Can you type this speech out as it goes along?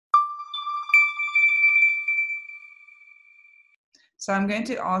So I'm going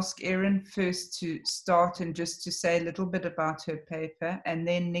to ask Erin first to start and just to say a little bit about her paper, and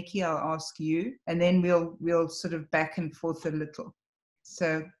then Nikki, I'll ask you, and then we'll sort of back and forth a little.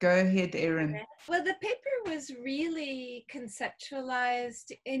 So go ahead, Erin. Well, the paper was really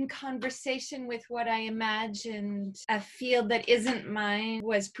conceptualized in conversation with what I imagined a field that isn't mine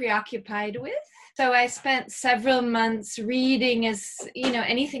was preoccupied with. So I spent several months reading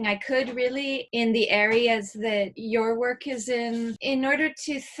anything I could really in the areas that your work is in order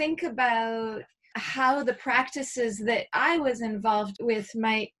to think about how the practices that I was involved with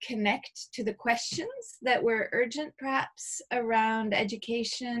might connect to the questions that were urgent, perhaps, around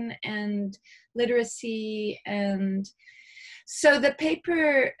education and literacy. And so the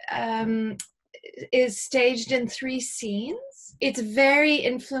paper is staged in 3 scenes. It's very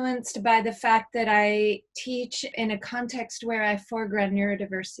influenced by the fact that I teach in a context where I foreground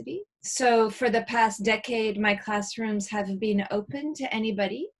neurodiversity. So for the past decade, my classrooms have been open to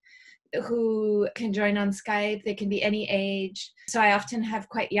anybody who can join on Skype. They can be any age. So I often have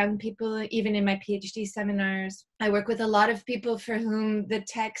quite young people, even in my PhD seminars. I work with a lot of people for whom the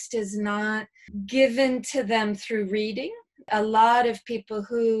text is not given to them through reading. A lot of people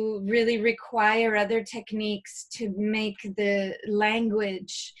who really require other techniques to make the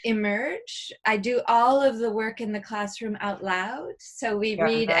language emerge. I do all of the work in the classroom out loud. So we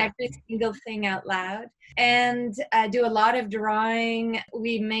read every single thing out loud. And I do a lot of drawing.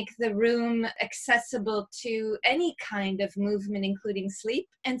 We make the room accessible to any kind of movement, including sleep.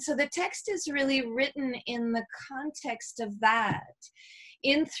 And so the text is really written in the context of that.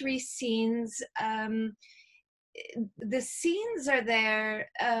 In 3 scenes, the scenes are there,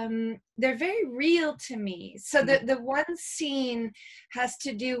 they're very real to me. So the one scene has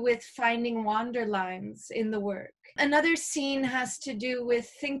to do with finding wander lines in the work. Another scene has to do with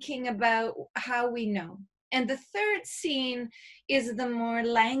thinking about how we know. And the third scene is the more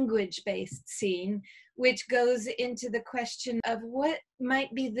language-based scene, which goes into the question of what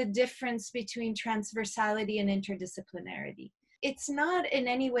might be the difference between transversality and interdisciplinarity. It's not in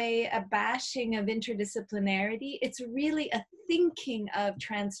any way a bashing of interdisciplinarity. It's really a thinking of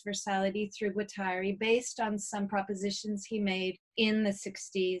transversality through Guattari based on some propositions he made in the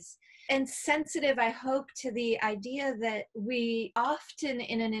 60s. And sensitive, I hope, to the idea that we often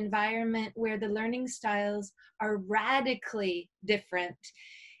in an environment where the learning styles are radically different,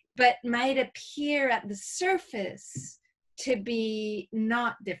 but might appear at the surface to be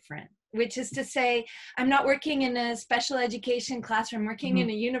not different. Which is to say, I'm not working in a special education classroom, working in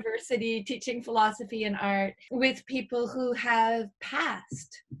a university teaching philosophy and art with people who have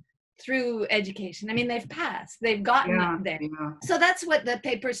passed through education. I mean, they've passed, they've gotten there. Yeah. So that's what the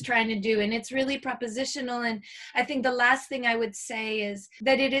paper's trying to do. And it's really propositional. And I think the last thing I would say is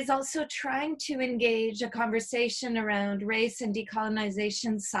that it is also trying to engage a conversation around race and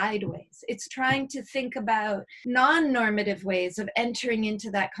decolonization sideways. It's trying to think about non-normative ways of entering into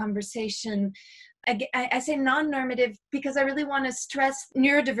that conversation. I say non-normative because I really want to stress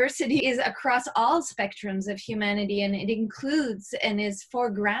neurodiversity is across all spectrums of humanity, and it includes and is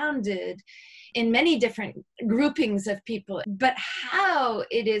foregrounded in many different groupings of people, but how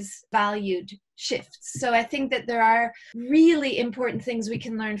it is valued shifts. So I think that there are really important things we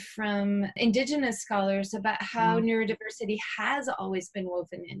can learn from Indigenous scholars about how neurodiversity has always been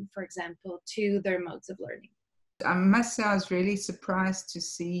woven in, for example, to their modes of learning. I must say I was really surprised to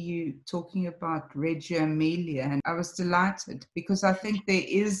see you talking about Reggio Emilia, and I was delighted because I think there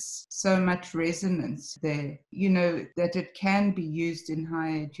is so much resonance there, that it can be used in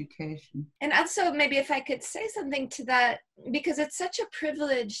higher education. And also maybe if I could say something to that, because it's such a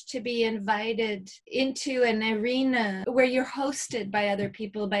privilege to be invited into an arena where you're hosted by other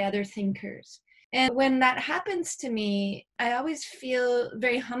people, by other thinkers. And when that happens to me, I always feel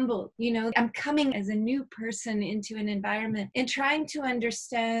very humble. I'm coming as a new person into an environment and trying to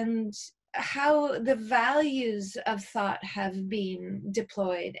understand how the values of thought have been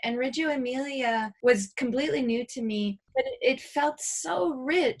deployed. And Reggio Emilia was completely new to me, but it felt so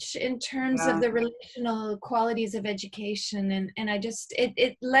rich in terms of the relational qualities of education. And I just,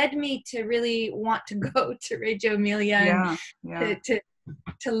 it led me to really want to go to Reggio Emilia and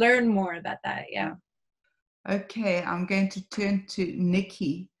to learn more about that. Yeah. Okay, I'm going to turn to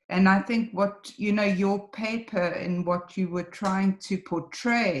Nikki. And I think what, your paper and what you were trying to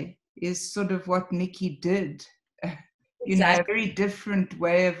portray is sort of what Nikki did. A very different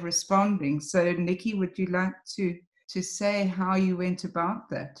way of responding. So Nikki, would you like to say how you went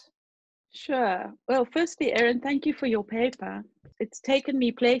about that? Sure. Well, firstly, Erin, thank you for your paper. It's taken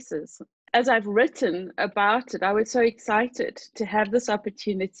me places. As I've written about it, I was so excited to have this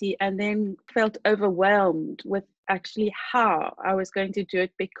opportunity and then felt overwhelmed with actually how I was going to do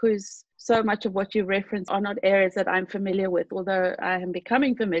it, because so much of what you reference are not areas that I'm familiar with, although I am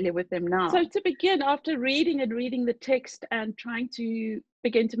becoming familiar with them now. So to begin, after reading the text and trying to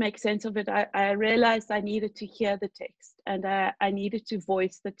begin to make sense of it, I realized I needed to hear the text, and I needed to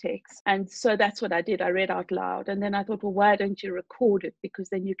voice the text. And so that's what I did. I read out loud. And then I thought, well, why don't you record it? Because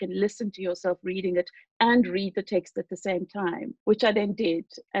then you can listen to yourself reading it and read the text at the same time, which I then did.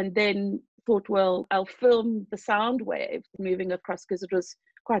 And then thought, well, I'll film the sound waves moving across, because it was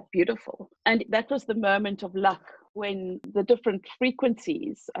quite beautiful. And that was the moment of luck, when the different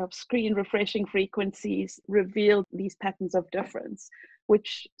frequencies of screen refreshing frequencies revealed these patterns of difference,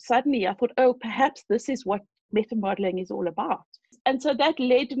 which suddenly I thought, oh, perhaps this is what metamodeling is all about. And so that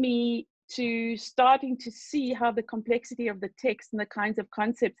led me to starting to see how the complexity of the text and the kinds of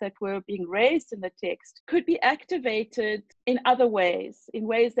concepts that were being raised in the text could be activated in other ways, in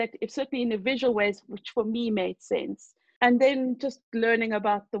ways that, if certainly in the visual ways, which for me made sense. And then just learning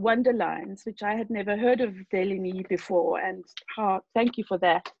about the wonder lines, which I had never heard of Deligny before, and how, thank you for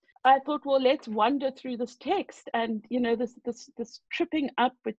that. I thought, well, let's wander through this text, and this tripping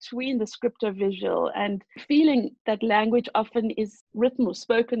up between the scripto-visual, and feeling that language often is written or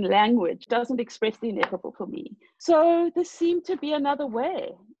spoken language doesn't express the ineffable for me. So this seemed to be another way.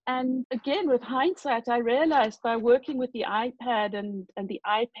 And again, with hindsight, I realized by working with the iPad and the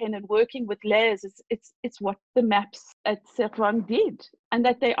iPen and working with layers, it's what the maps at Servan did, and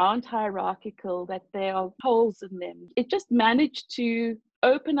that they aren't hierarchical, that there are holes in them. It just managed to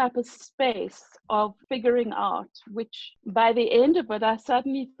open up a space of figuring out, which by the end of it, I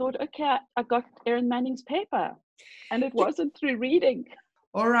suddenly thought, okay, I got Erin Manning's paper, and it wasn't through reading.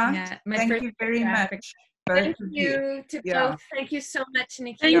 All right. Yeah, thank you very much. Thank you to both. Thank you so much,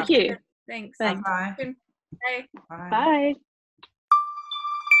 Nikki. Thank you. Thanks. Bye-bye. Bye. Bye. Bye.